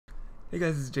Hey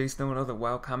guys, it's Jason with another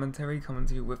WoW commentary coming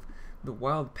to you with the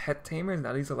Wild Pet Tamers.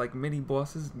 Now these are like mini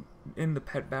bosses in the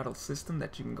pet battle system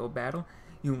that you can go battle.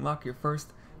 You unlock your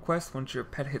first quest once your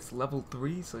pet hits level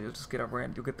 3, so you'll just get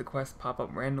you'll get the quest pop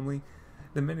up randomly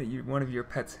the minute one of your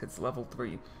pets hits level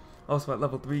 3. Also at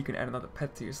level 3 you can add another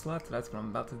pet to your slot, so that's what I'm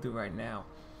about to do right now.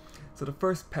 So the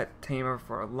first pet tamer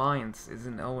for Alliance is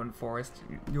in Elwyn Forest.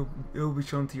 It'll be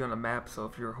shown to you on the map, so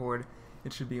if you're a Horde,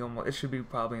 it should be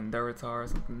probably in Duratar or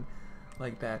something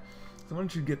like that. So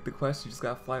once you get the quest, you just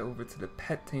gotta fly over to the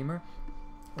pet tamer,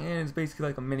 and it's basically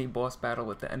like a mini boss battle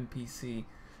with the NPC,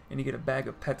 and you get a bag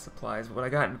of pet supplies. What I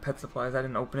got in the pet supplies, I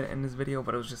didn't open it in this video,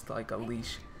 but it was just like a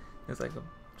leash. It was like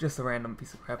just a random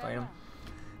piece of crap item.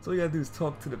 So all you gotta do is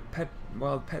talk to the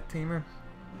wild pet tamer,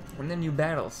 and then you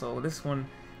battle. So this one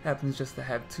happens just to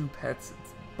have two pets.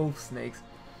 It's both snakes,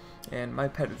 and my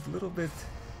pet is a little bit,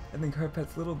 I think her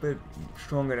pet's a little bit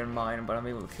stronger than mine, but I'm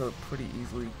able to kill it pretty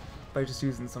easily by just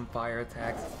using some fire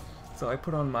attacks. So I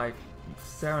put on my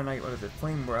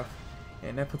Flame Breath,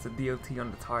 and that puts a DOT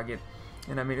on the target.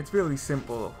 And I mean, it's really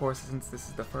simple. Of course, since this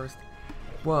is the first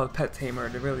wild pet tamer,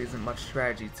 there really isn't much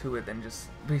strategy to it than just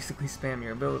basically spam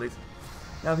your abilities.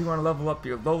 Now if you want to level up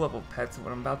your low level pets,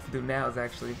 what I'm about to do now is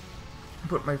actually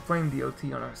put my Flame DOT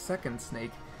on our second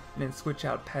snake, and then switch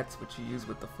out pets, which you use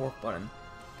with the 4th button.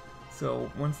 So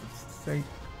once the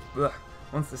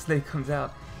snake comes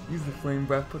out, use the Flame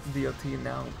Breath, put the DOT, and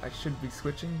now I should be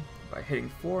switching by hitting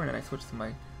 4, and then I switch to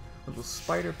my little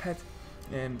spider pet.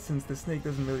 And since the snake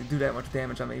doesn't really do that much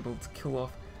damage, I'm able to kill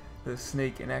off the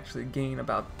snake and actually gain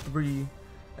about 3,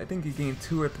 I think you gain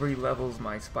 2 or 3 levels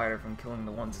my spider from killing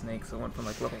the one snake. So it went from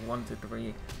like level 1 to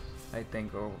 3, I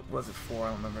think, or was it 4, I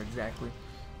don't remember exactly.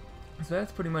 So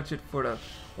that's pretty much it for the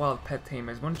wild pet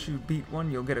tamers. Once you beat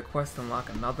one, you'll get a quest to unlock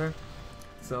another.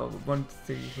 So once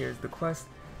here's the quest,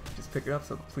 just pick it up,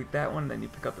 so complete that one, then you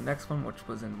pick up the next one, which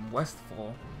was in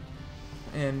Westfall.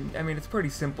 And I mean, it's pretty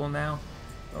simple now.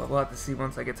 We'll have to see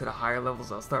once I get to the higher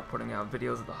levels. I'll start putting out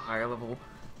videos of the higher level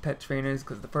pet trainers,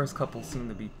 because the first couple seem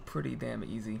to be pretty damn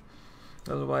easy.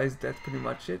 Otherwise, that's pretty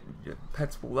much it. Your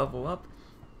pets will level up,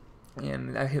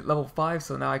 and I hit level 5,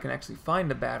 so now I can actually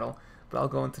find a battle, but I'll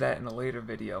go into that in a later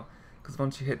video, because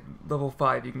once you hit level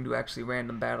 5, you can do actually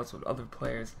random battles with other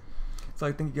players. So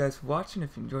I thank you guys for watching.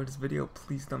 If you enjoyed this video,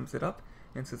 please thumbs it up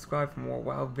and subscribe for more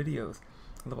WoW videos.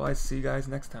 Otherwise, see you guys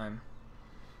next time.